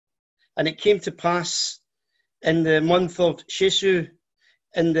And it came to pass in the month of Shesu,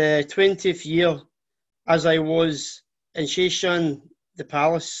 in the 20th year, as I was in Sheshan the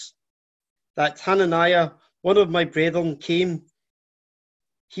palace, that Hananiah, one of my brethren, came,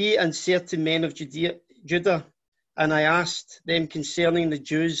 he and certain men of Judah, and I asked them concerning the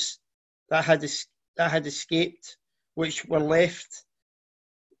Jews that had escaped, which were left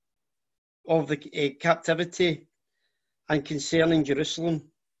of the captivity, and concerning Jerusalem.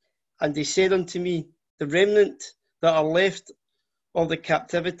 And they said unto me, the remnant that are left of the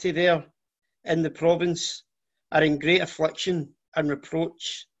captivity there in the province are in great affliction and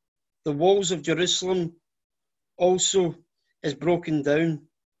reproach. The walls of Jerusalem also is broken down,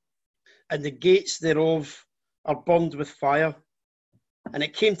 and the gates thereof are burned with fire. And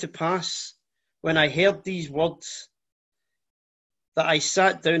it came to pass, when I heard these words, that I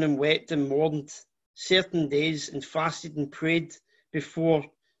sat down and wept and mourned certain days, and fasted and prayed before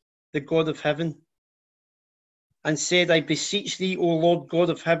the God of heaven, and said, I beseech thee, O Lord God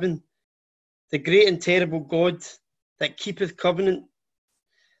of heaven, the great and terrible God that keepeth covenant,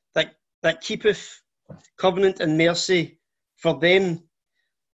 that keepeth covenant and mercy for them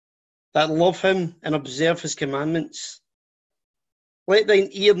that love him and observe his commandments. Let thine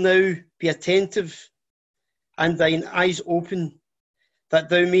ear now be attentive and thine eyes open, that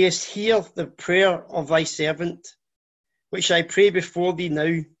thou mayest hear the prayer of thy servant, which I pray before thee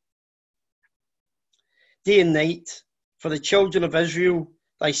now, day and night, for the children of Israel,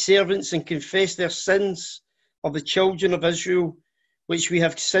 thy servants, and confess their sins of the children of Israel, which we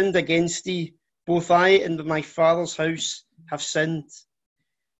have sinned against thee. Both I and my father's house have sinned.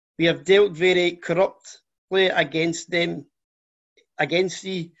 We have dealt very corruptly against thee,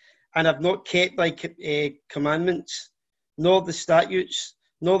 and have not kept thy commandments, nor the statutes,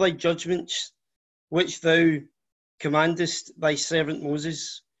 nor thy judgments, which thou commandest thy servant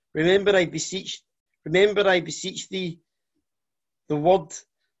Moses. Remember, I beseech thee, the word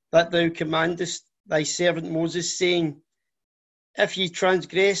that thou commandest thy servant Moses, saying, if ye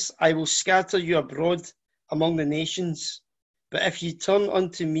transgress, I will scatter you abroad among the nations. But if ye turn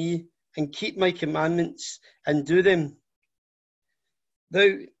unto me and keep my commandments and do them,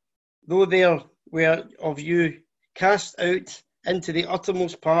 though there were of you cast out into the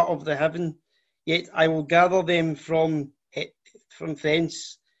uttermost part of the heaven, yet I will gather them from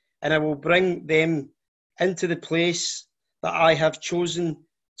thence, and I will bring them into the place that I have chosen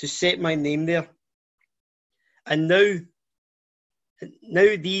to set my name there. And now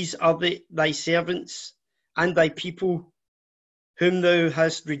these are thy servants and thy people, whom thou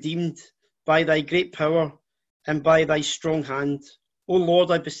hast redeemed by thy great power and by thy strong hand. O Lord,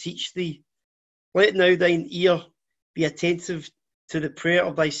 I beseech thee, let now thine ear be attentive to the prayer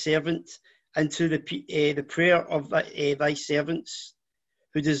of thy servant, and to the prayer of thy servants,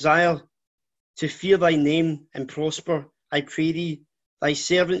 who desire to fear thy name and prosper. I pray thee, thy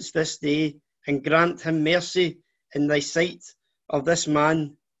servants this day, and grant him mercy in thy sight of this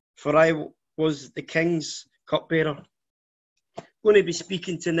man, for I was the king's cupbearer. I'm going to be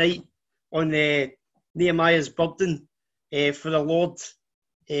speaking tonight on Nehemiah's burden for the Lord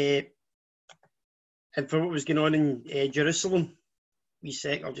and for what was going on in Jerusalem. Wee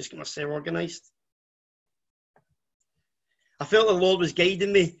sec, I'll just get myself organised. I felt the Lord was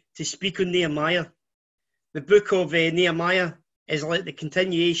guiding me to speak on Nehemiah. The book of Nehemiah is like the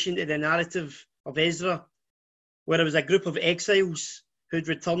continuation of the narrative of Ezra, where there was a group of exiles who'd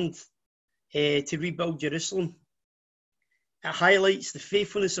returned to rebuild Jerusalem. It highlights the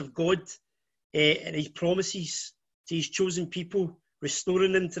faithfulness of God and his promises to his chosen people,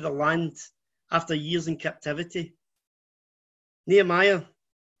 restoring them to the land after years in captivity. Nehemiah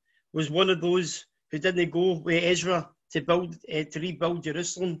was one of those who didn't go with Ezra to rebuild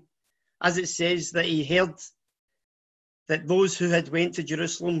Jerusalem, as it says that he heard that those who had went to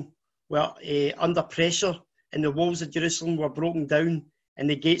Jerusalem were under pressure, and the walls of Jerusalem were broken down, and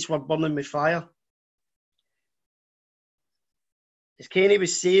the gates were burning with fire. As Kenny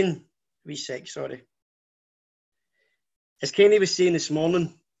was saying, As Kenny was saying this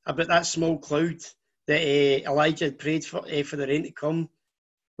morning about that small cloud that Elijah had prayed for the rain to come.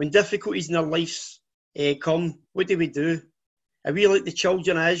 When difficulties in our lives come, what do? Are we like the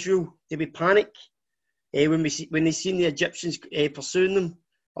children of Israel? Do we panic when they seen the Egyptians pursuing them?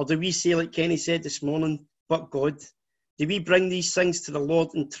 Or do we say, like Kenny said this morning, but God? Do we bring these things to the Lord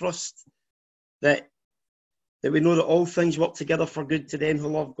and trust that we know that all things work together for good to them who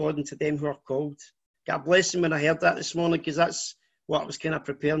love God and to them who are called? God bless him when I heard that this morning, because that's what I was kind of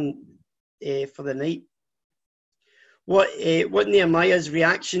preparing for the night. What was Nehemiah's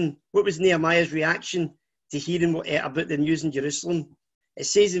reaction to hearing about the news in Jerusalem? It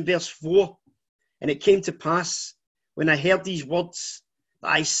says in verse 4, and it came to pass, when I heard these words,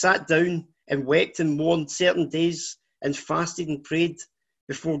 that I sat down and wept and mourned certain days, and fasted and prayed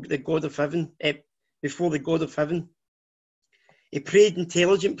before the God of heaven. He prayed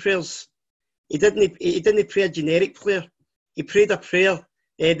intelligent prayers. He didn't pray a generic prayer. He prayed a prayer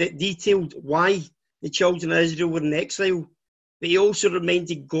that detailed why the children of Israel were in exile, but he also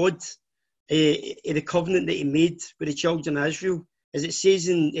reminded God of the covenant that he made with the children of Israel, as it says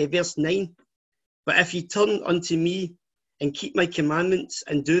in verse 9, but if ye turn unto me and keep my commandments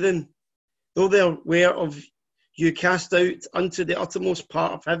and do them, though there were of you cast out unto the uttermost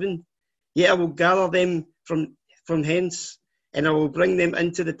part of heaven, yet I will gather them from hence, and I will bring them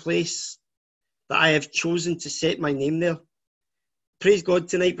into the place that I have chosen to set my name there. Praise God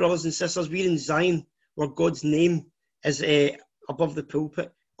tonight, brothers and sisters. We're in Zion, where God's name is above the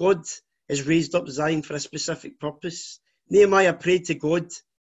pulpit. God has raised up Zion for a specific purpose. Nehemiah prayed to God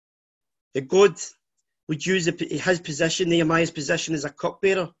that God would use his position, Nehemiah's position as a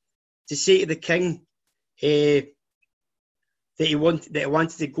cupbearer, to say to the king that he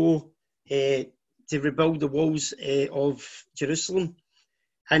wanted to go to rebuild the walls of Jerusalem.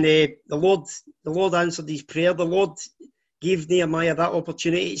 And the Lord answered his prayer. The Lord gave Nehemiah that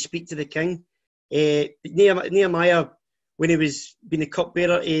opportunity to speak to the king. Nehemiah, when he was being a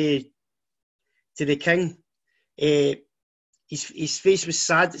cupbearer to the king, his face was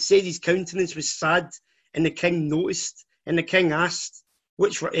sad. It said his countenance was sad, and the king noticed. And the king asked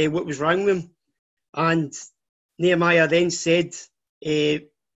what was wrong with him. And Nehemiah then said that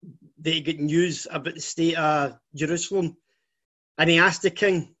he got news about the state of Jerusalem. And he asked the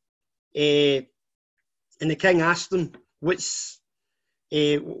king, and the king asked him,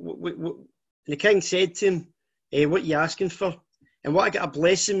 the king said to him, what are you asking for? And what I got a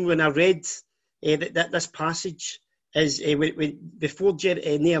blessing when I read this passage is before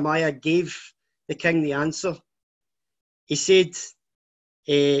Nehemiah gave the king the answer, he said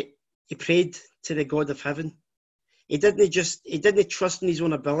he prayed to the God of heaven. He didn't trust in his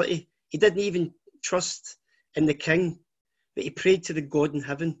own ability. He didn't even trust in the king, but he prayed to the God in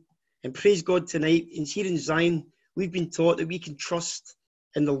heaven. And praise God tonight, and here in Zion, we've been taught that we can trust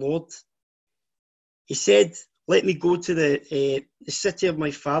in the Lord. He said, let me go to the city of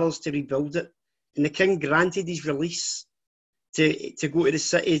my fathers to rebuild it. And the king granted his release to go to the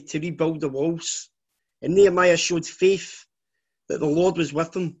city to rebuild the walls. And Nehemiah showed faith that the Lord was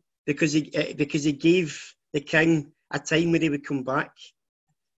with him because he gave the king a time when he would come back.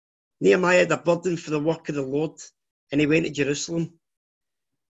 Nehemiah had a burden for the work of the Lord, and he went to Jerusalem.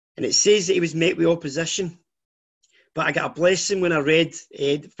 And it says that he was met with opposition. But I got a blessing when I read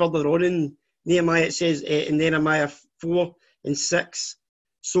further on in Nehemiah. It says in Nehemiah 4 and 6,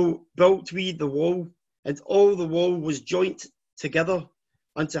 so built we the wall, and all the wall was joined together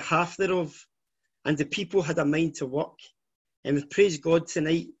unto half thereof, and the people had a mind to work. And praise God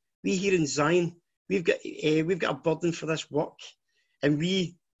tonight, we here in Zion, we've got a burden for this work, and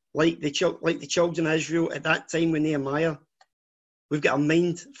we, like the children of Israel at that time with Nehemiah, we've got a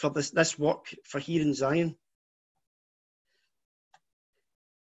mind for this work for here in Zion.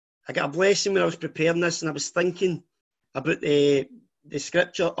 I got a blessing when I was preparing this, and I was thinking about the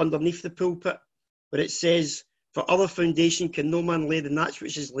scripture underneath the pulpit, where it says, for other foundation can no man lay than that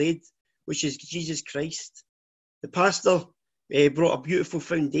which is laid, which is Jesus Christ. The pastor brought a beautiful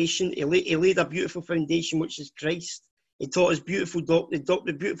foundation. He laid a beautiful foundation, which is Christ. He taught us the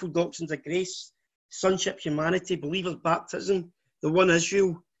beautiful doctrines of grace, sonship, humanity, believers' baptism, the one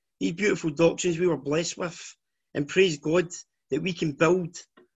Israel. These beautiful doctrines we were blessed with. And praise God that we can build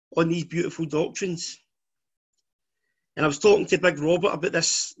on these beautiful doctrines. And I was talking to Big Robert about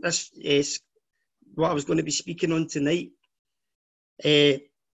this what I was going to be speaking on tonight. And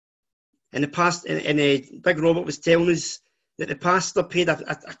Big Robert was telling us that the pastor paid a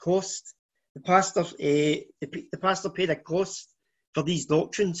cost. The pastor paid a cost for these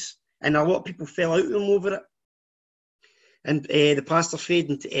doctrines, and a lot of people fell out of him over it. And the pastor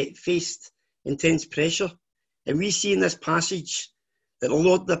faced intense pressure. And we see in this passage that a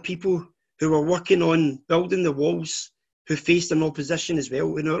lot of the people who were working on building the walls, who faced an opposition as well,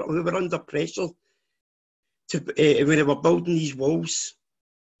 who were under pressure when they were building these walls.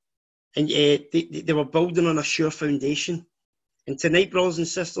 And they were building on a sure foundation. And tonight, brothers and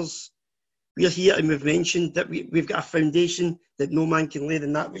sisters, we are here and we've mentioned that we've got a foundation that no man can lay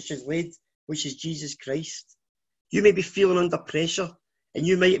than that which is laid, which is Jesus Christ. You may be feeling under pressure and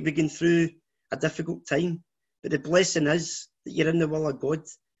you might be going through a difficult time, but the blessing is that you're in the will of God.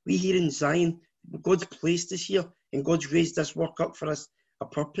 We here in Zion, God's placed us here and God's raised this work up for us a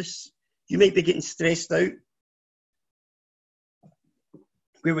purpose. You might be getting stressed out.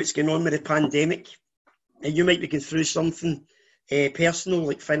 with what's going on with the pandemic, and you might be going through something personal,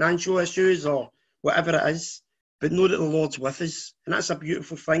 like financial issues or whatever it is, but know that the Lord's with us, and that's a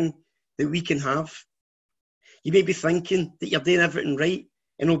beautiful thing that we can have. You may be thinking that you're doing everything right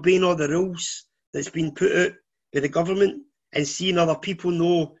and obeying all the rules that's been put out by the government, and seeing other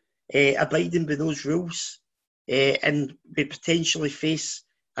people abiding by those rules, and we potentially face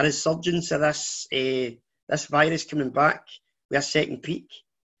a resurgence of this virus coming back with a second peak.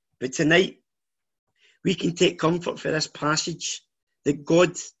 But tonight, we can take comfort for this passage that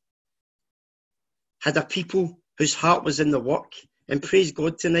God had a people whose heart was in the work, and praise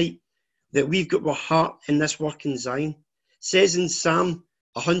God tonight that we've got our heart in this work in Zion. It says in Psalm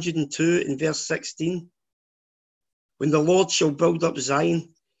 102 in verse 16, when the Lord shall build up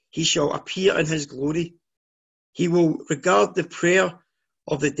Zion, he shall appear in his glory. He will regard the prayer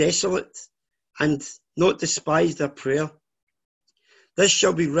of the desolate and not despise their prayer. This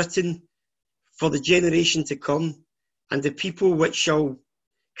shall be written for the generation to come, and the people which shall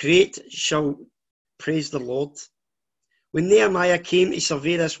create shall praise the Lord. When Nehemiah came to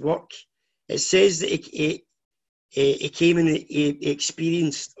survey this work, it says that he came and he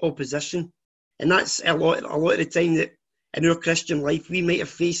experienced opposition. And that's a lot of the time that in our Christian life we might have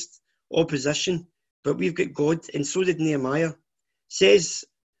faced opposition, but we've got God, and so did Nehemiah. It says,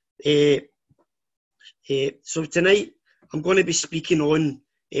 so tonight I'm going to be speaking on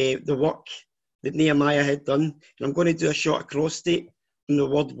the work that Nehemiah had done, and I'm going to do a short acrostic on the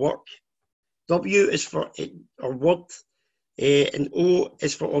word work. W is for or word, and O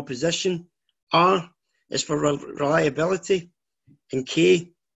is for opposition, R is for reliability, and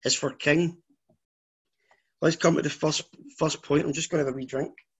K is for king. Let's come to the first point. I'm just going to have a wee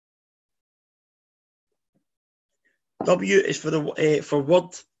drink. W is for word,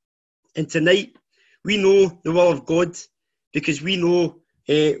 and tonight we know the will of God because we know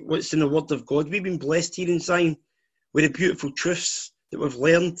what's in the word of God. We've been blessed here in Zion with the beautiful truths that we've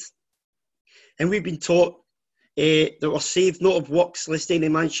learned, and we've been taught that we're saved not of works, lest any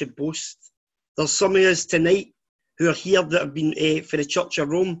man should boast. There's some of us tonight who are here that have been for the Church of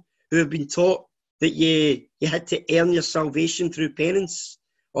Rome, who have been taught that you had to earn your salvation through penance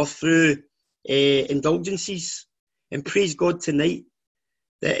or through indulgences. And praise God tonight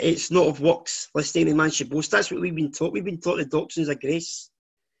that it's not of works, lest any man should boast. That's what we've been taught. We've been taught the doctrines of grace.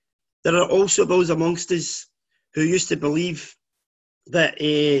 There are also those amongst us who used to believe that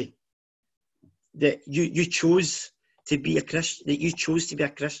that you chose to be a Christian, that you chose to be a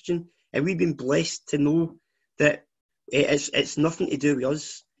Christian, and we've been blessed to know that it's nothing to do with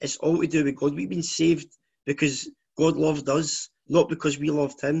us. It's all to do with God. We've been saved because God loved us, not because we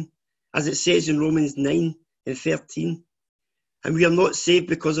loved him, as it says in Romans 9 and 13. And we are not saved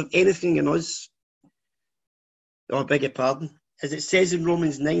because of anything in us. Oh, I beg your pardon. As it says in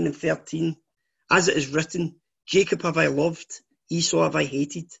Romans 9 and 13, as it is written, Jacob have I loved, Esau have I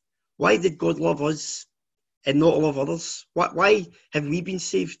hated. Why did God love us and not love others? Why have we been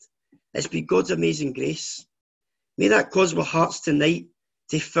saved? It's by God's amazing grace. May that cause our hearts tonight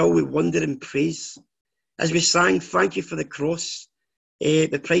to fill with wonder and praise. As we sang, thank you for the cross,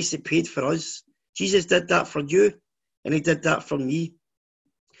 the price it paid for us. Jesus did that for you, and he did that for me.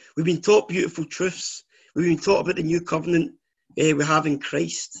 We've been taught beautiful truths. We've been taught about the new covenant we have in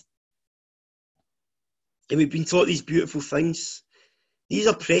Christ. And we've been taught these beautiful things. These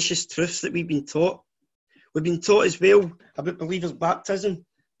are precious truths that we've been taught. We've been taught as well about believers' baptism,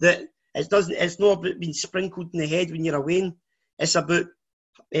 that it's not about being sprinkled in the head when you're away. It's about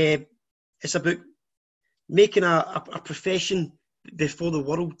making a profession before the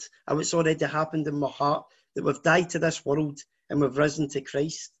world of what's already happened in my heart, that we've died to this world and we've risen to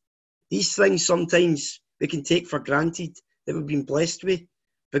Christ. These things sometimes we can take for granted that we've been blessed with,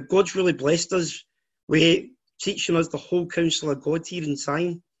 but God's really blessed us with teaching us the whole counsel of God here in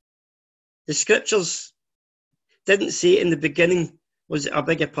Zion. The scriptures didn't say in the beginning, I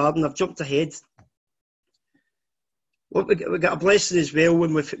beg your pardon, I've jumped ahead. Well, we got a blessing as well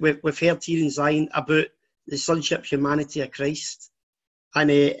when we've heard here in Zion about the sonship humanity of Christ. And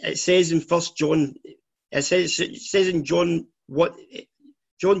it says in 1 John, it says in John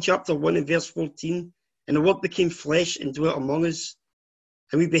chapter 1 and verse 14, and the word became flesh and dwelt among us,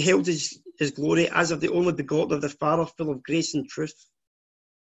 and we beheld his glory as of the only begotten of the Father, full of grace and truth.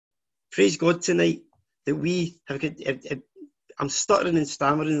 Praise God tonight that we have got, I'm stuttering and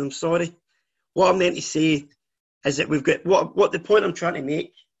stammering, I'm sorry. What I meant to say is that we've got, what the point I'm trying to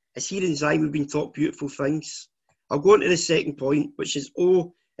make is here in Zion we've been taught beautiful things. I'll go on to the second point, which is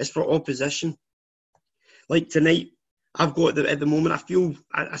O is for opposition. Like tonight, I've got at the moment, I feel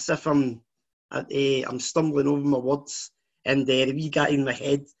as if I'm stumbling over my words, And the wee guy in my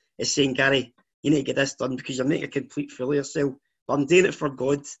head is saying, Gary, you need to get this done because you're making a complete fool of yourself. But I'm doing it for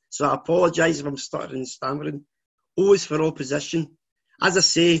God. So I apologise if I'm stuttering and stammering. Always for opposition. As I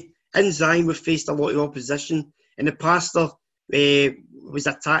say, in Zion we've faced a lot of opposition. And the pastor was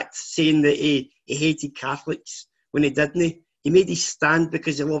attacked, saying that he hated Catholics when he didn't. He made his stand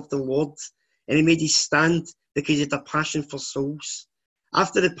because he loved the Lord. And he made his stand because he had a passion for souls.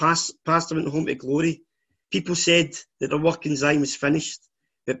 After the pastor went home to glory, people said that the work in Zion was finished.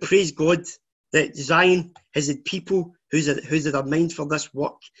 But praise God that Zion has had people who's had a mind for this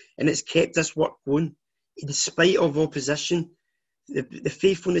work, and it's kept this work going. In spite of opposition, the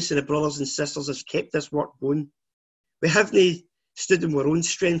faithfulness of the brothers and sisters has kept this work going. We haven't stood in our own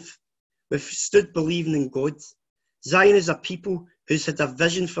strength. We've stood believing in God. Zion is a people who's had a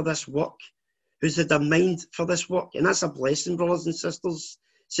vision for this work, who's had a mind for this work, and that's a blessing, brothers and sisters.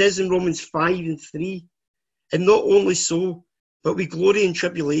 It says in Romans 5:3, and not only so, but we glory in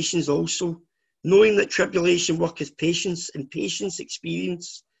tribulations also, knowing that tribulation worketh patience, and patience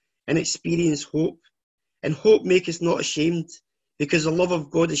experience, and experience hope. And hope maketh not ashamed, because the love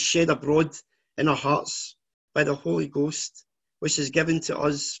of God is shed abroad in our hearts by the Holy Ghost, which is given to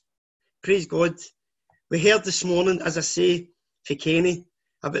us. Praise God. We heard this morning, as I say, for Kenny,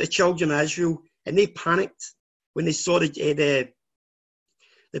 about the children of Israel, and they panicked when they saw the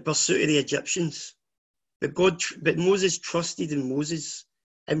pursuit of the Egyptians. But Moses trusted in Moses,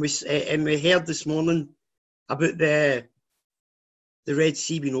 and we heard this morning about the Red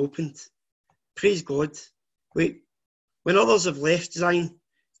Sea being opened. Praise God. When others have left Zion,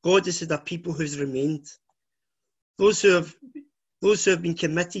 God has had a people who's remained. Those who have been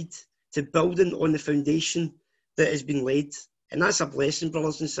committed to building on the foundation that has been laid. And that's a blessing,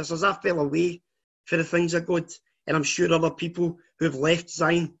 brothers and sisters. I fell away for the things of God, and I'm sure other people who have left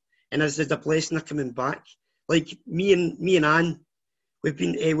Zion and as the blessing are coming back. Like me and Anne, we've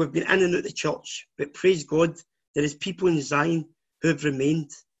been in and out the church, but praise God, there is people in Zion who have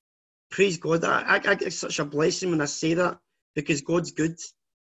remained. Praise God. I get such a blessing when I say that, because God's good.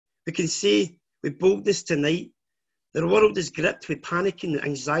 We can say with boldness tonight, the world is gripped with panic and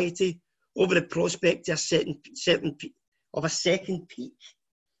anxiety over the prospect of a second peak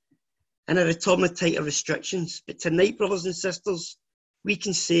and a return of tighter restrictions. But tonight, brothers and sisters, we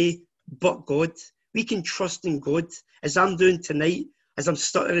can say, but God. We can trust in God, as I'm doing tonight, as I'm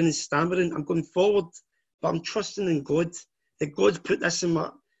stuttering and stammering. I'm going forward, but I'm trusting in God, that God's put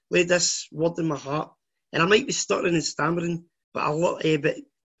laid this word in my heart. And I might be stuttering and stammering, but but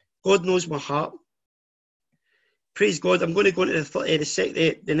God knows my heart. Praise God. I'm going to go into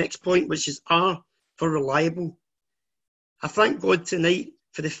the next point, which is R for reliable. I thank God tonight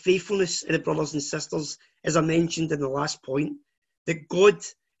for the faithfulness of the brothers and sisters, as I mentioned in the last point, that God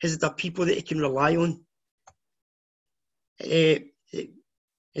has the people that he can rely on. In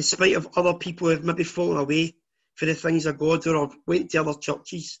spite of other people who have maybe fallen away for the things of God or went to other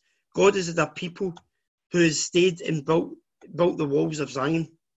churches, God has the people who has stayed and built the walls of Zion.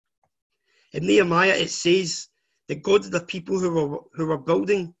 In Nehemiah, it says that God is the people who were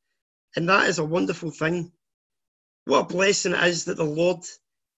building, and that is a wonderful thing. What a blessing it is that the Lord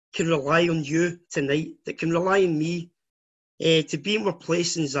can rely on you tonight, that can rely on me to be in our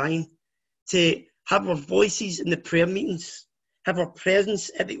place in Zion, to have our voices in the prayer meetings, have our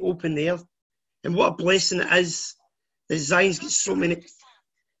presence at the open air. And what a blessing it is that Zion's got so many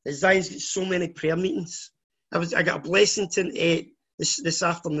prayer meetings. I got a blessing this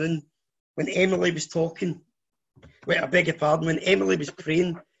afternoon when Emily was talking. Wait, I beg your pardon, when Emily was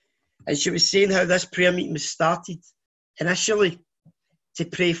praying, and she was saying how this prayer meeting was started initially to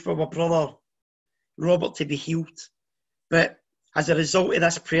pray for my brother Robert to be healed. But as a result of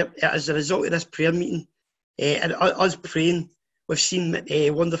this prayer meeting, and us praying, we've seen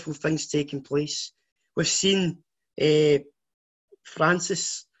wonderful things taking place. We've seen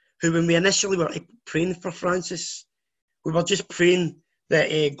Francis, who when we initially were praying for Francis, we were just praying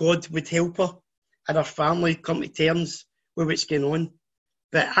that God would help her and her family come to terms with what's going on.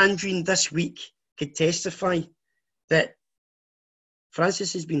 But Andreen this week could testify that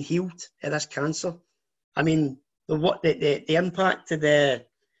Francis has been healed of this cancer. I mean, the impact of the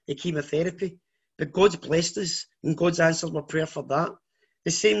chemotherapy, but God's blessed us and God's answered my prayer for that.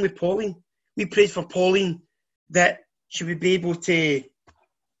 The same with Pauline. We prayed for Pauline that she would be able to,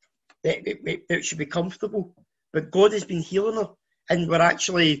 that she'd be comfortable, but God has been healing her, and we're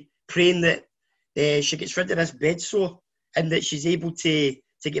actually praying that she gets rid of this bed sore and that she's able to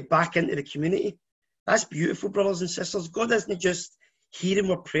get back into the community. That's beautiful, brothers and sisters. God isn't just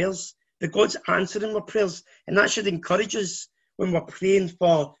hearing our prayers, but God's answering our prayers, and that should encourage us when we're praying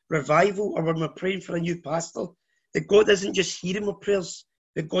for revival or when we're praying for a new pastor, that God isn't just hearing our prayers,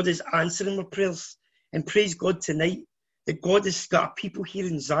 but God is answering our prayers. And praise God tonight that God has got people here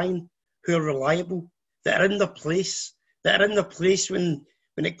in Zion who are reliable, that are in their place, when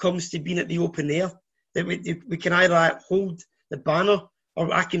it comes to being at the open air, that we can either hold the banner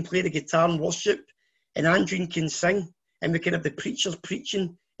or I can play the guitar and worship and Andrew can sing and we can have the preachers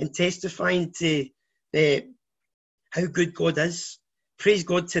preaching and testifying to how good God is. Praise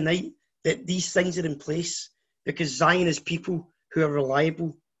God tonight that these things are in place because Zion is people who are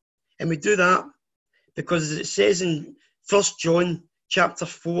reliable. And we do that because as it says in 1 John chapter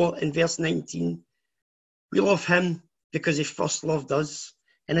 4 and verse 19, we love him because he first loved us.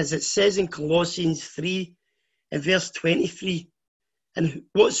 And as it says in Colossians 3 and verse 23, and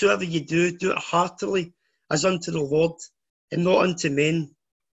whatsoever you do, do it heartily as unto the Lord and not unto men,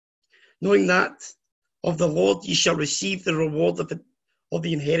 knowing that of the Lord ye shall receive the reward of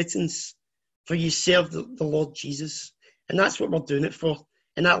the inheritance, for ye serve the Lord Jesus. And that's what we're doing it for.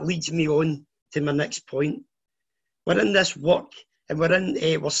 And that leads me on to my next point. We're in this work and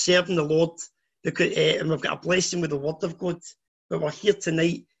we're serving the Lord because, and we've got a blessing with the word of God. But we're here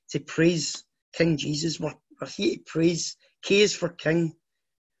tonight to praise King Jesus. We're here to praise K is for King.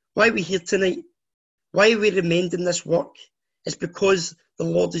 Why are we here tonight? Why are we remained in this work? It's because the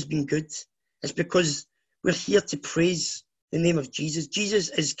Lord has been good. It's because we're here to praise the name of Jesus. Jesus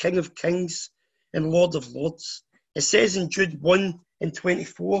is King of Kings and Lord of Lords. It says in Jude 1 and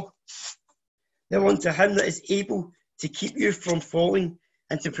 24, now unto him that is able to keep you from falling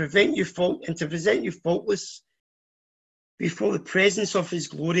and to present you faultless before the presence of his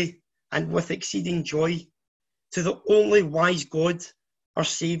glory and with exceeding joy, to the only wise God, our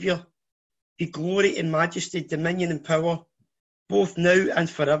Saviour, be glory and majesty, dominion and power, both now and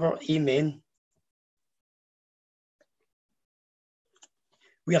forever. Amen.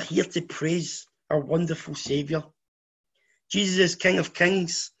 We are here to praise our wonderful Saviour. Jesus is King of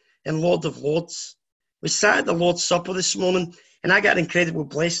Kings and Lord of Lords. We sat at the Lord's Supper this morning, and I got an incredible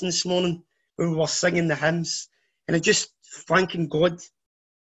blessing this morning when we were singing the hymns, and I just thanking God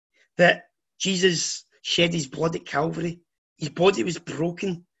that Jesus shed his blood at Calvary. His body was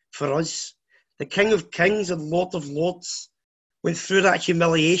broken for us. The King of Kings and Lord of Lords went through that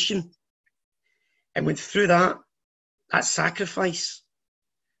humiliation and went through that sacrifice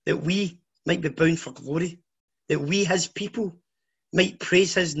that we might be bound for glory, that we, his people, might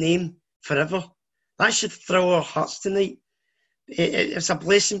praise his name forever. That should thrill our hearts tonight. It's a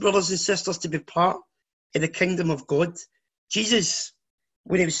blessing, brothers and sisters, to be part of the kingdom of God. Jesus,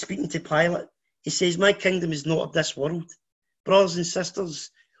 when he was speaking to Pilate, he says, my kingdom is not of this world. Brothers and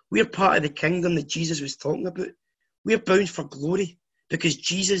sisters, we're part of the kingdom that Jesus was talking about. We're bound for glory because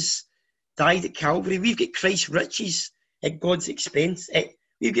Jesus died at Calvary. We've got Christ's riches at God's expense.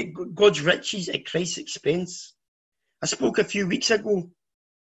 We've got God's riches at Christ's expense. I spoke a few weeks ago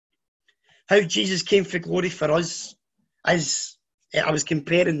how Jesus came for glory for us. As I was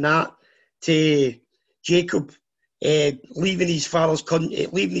comparing that to Jacob leaving his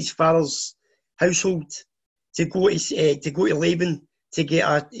father's household to go to Laban to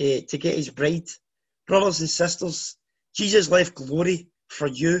get his bride. Brothers and sisters, Jesus left glory for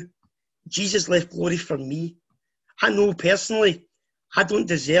you. Jesus left glory for me. I know personally I don't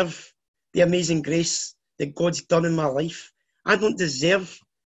deserve the amazing grace that God's done in my life. I don't deserve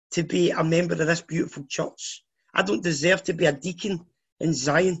to be a member of this beautiful church. I don't deserve to be a deacon in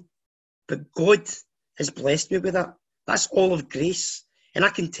Zion. But God has blessed me with that. That's all of grace. And I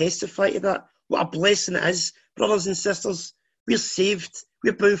can testify to that. What a blessing it is. Brothers and sisters, we're saved.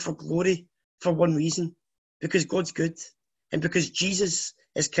 We're bound for glory for one reason. Because God's good. And because Jesus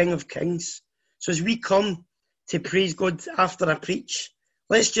is King of Kings. So as we come to praise God after I preach,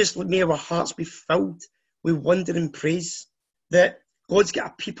 let's just may our hearts be filled with wonder and praise that God's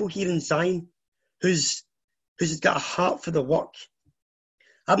got a people here in Zion who's got a heart for the work.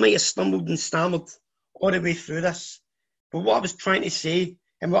 I might have stumbled and stammered all the way through this, but what I was trying to say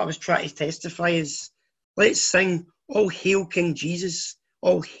and what I was trying to testify is, let's sing, all hail King Jesus,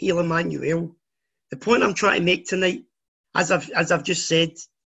 all hail Emmanuel. The point I'm trying to make tonight, as I've just said,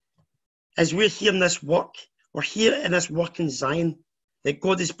 is we're here in this work. We're here in this work in Zion that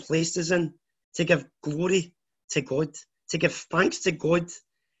God has placed us in to give glory to God, to give thanks to God.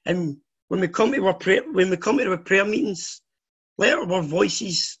 And when we come to our prayer meetings, let our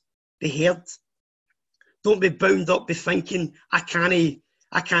voices be heard. Don't be bound up by thinking I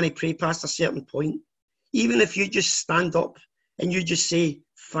can't pray past a certain point. Even if you just stand up and you just say,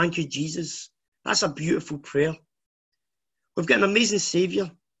 thank you, Jesus. That's a beautiful prayer. We've got an amazing Saviour.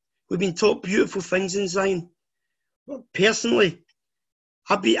 We've been taught beautiful things in Zion. Personally,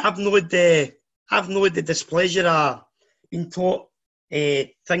 I've I've known the displeasure of being taught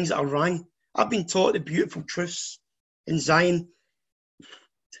things that are wrong. I've been taught the beautiful truths in Zion.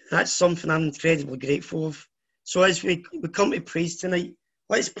 That's something I'm incredibly grateful of. So as we come to praise tonight,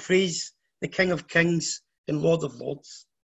 let's praise the King of Kings and Lord of Lords.